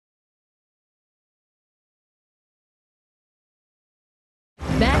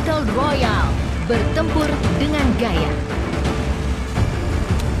Battle Royale, bertempur dengan gaya.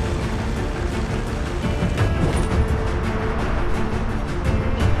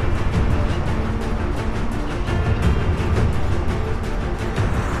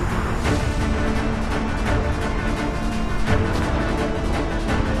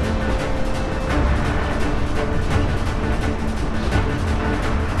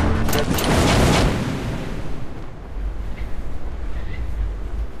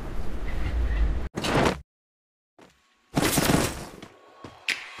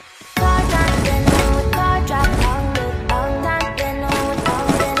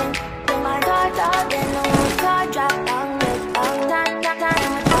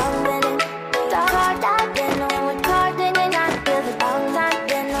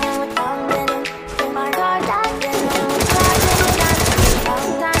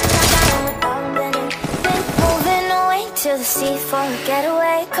 For a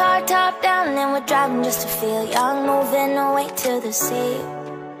getaway, car top down and we're driving just to feel young. Moving away to the sea,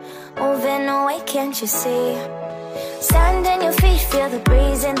 moving away, can't you see? Stand on your feet, feel the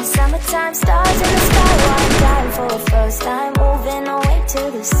breeze in the summertime. Stars in the sky while I'm driving for the first time. Moving away to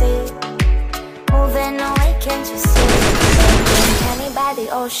the sea, moving away, can't you see? Drinking honey by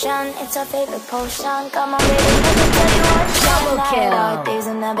the ocean, it's our favorite potion. Come on baby, let me tell you one Double kill. Our days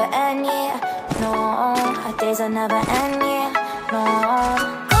will never end, yeah. No, our days will never end, yeah. No.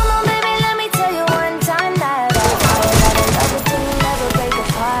 Come on baby, let me tell you one time that I gotta love it till you never break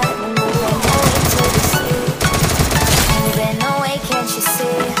apart. We're moving away to the sea, moving away, can't you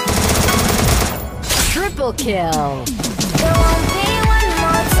see? Triple kill. There won't be one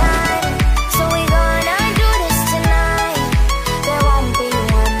more time, so we gonna do this tonight. There won't be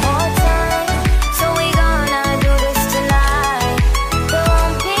one more time, so we gonna do this tonight. There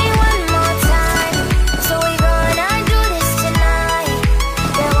won't be one more time, so we gonna do this tonight.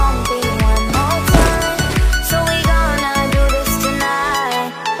 There won't be one more time, so we gonna do this tonight.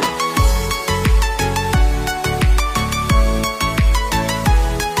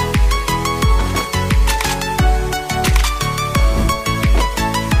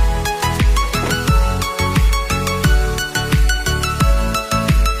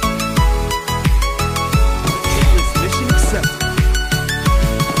 Mission accepted.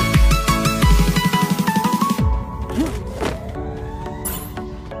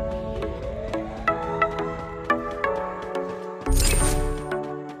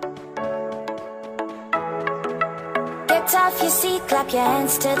 Get off your seat, clap your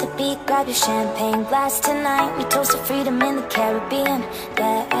hands to the beat. Grab your champagne glass tonight. We toast to freedom in the Caribbean,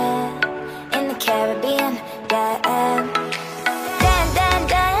 yeah, in the Caribbean, yeah. Dance, dance,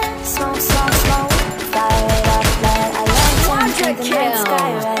 dance, smoke, smoke, smoke. Fire it up, light a lantern. Paint the night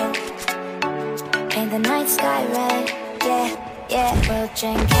sky red, paint the night sky red, yeah, yeah. We'll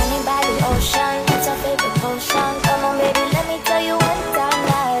drink honey by the ocean, it's our favorite potion. Come on baby, let me tell you one time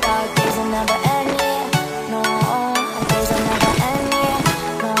that our days will never end, yeah. No, our days will never end, yeah.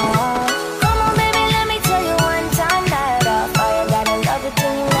 No. Come on baby, let me tell you one time that our fire gotta love it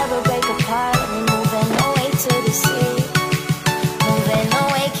till you never break apart. We're moving away to the sea, moving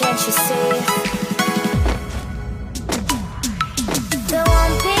away, can't you see? There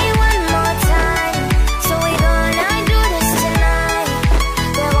won't be one more time, so we gonna do this tonight.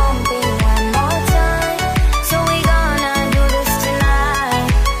 There won't be one more time, so we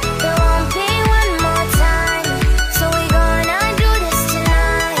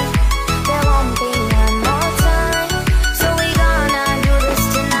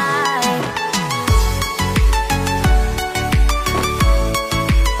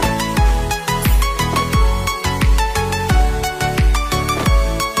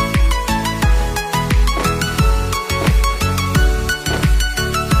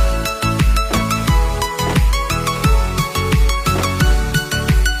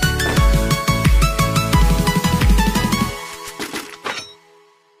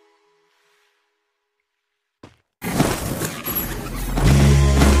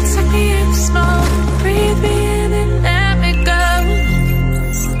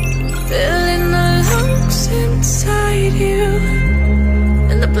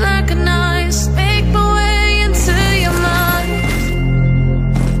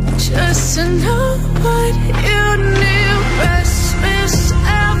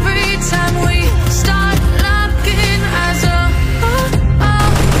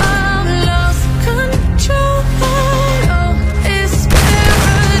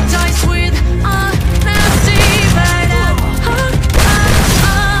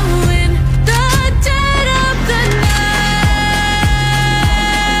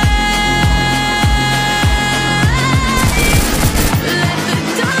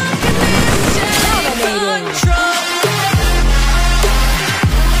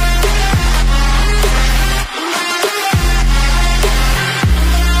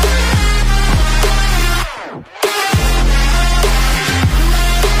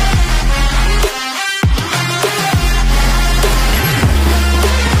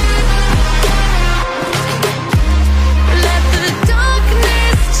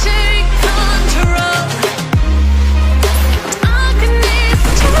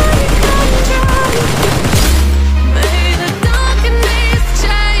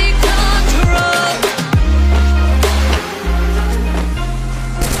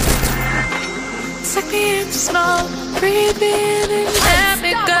take me in slow. Breathe in and let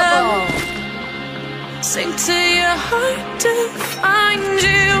me go. Sink to your heart to find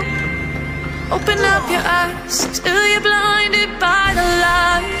you. Open up your eyes till you're blinded by the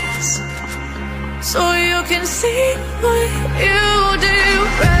lights, so you can see what you do.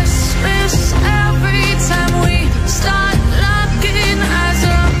 Restless every time we start looking as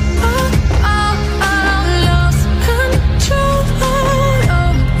a lost control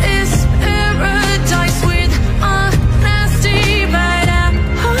of this paradise with honesty, but I'm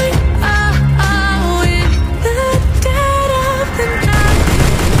in the dead of the night.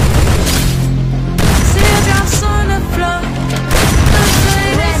 Teardrops on the floor. The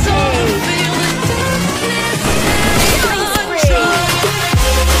flame is on, feel the darkness and control.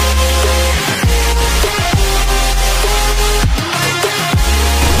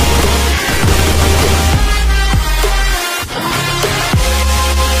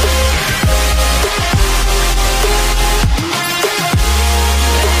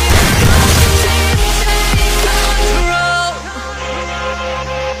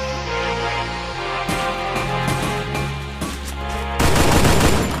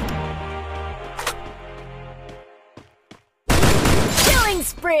 Killing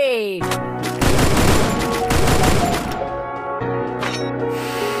spree!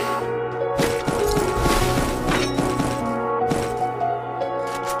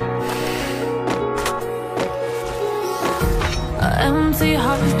 Empty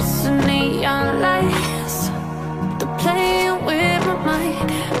hearts and neon lights, they're playing with my mind.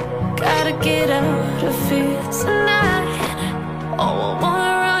 Gotta get out of here tonight. Oh, I want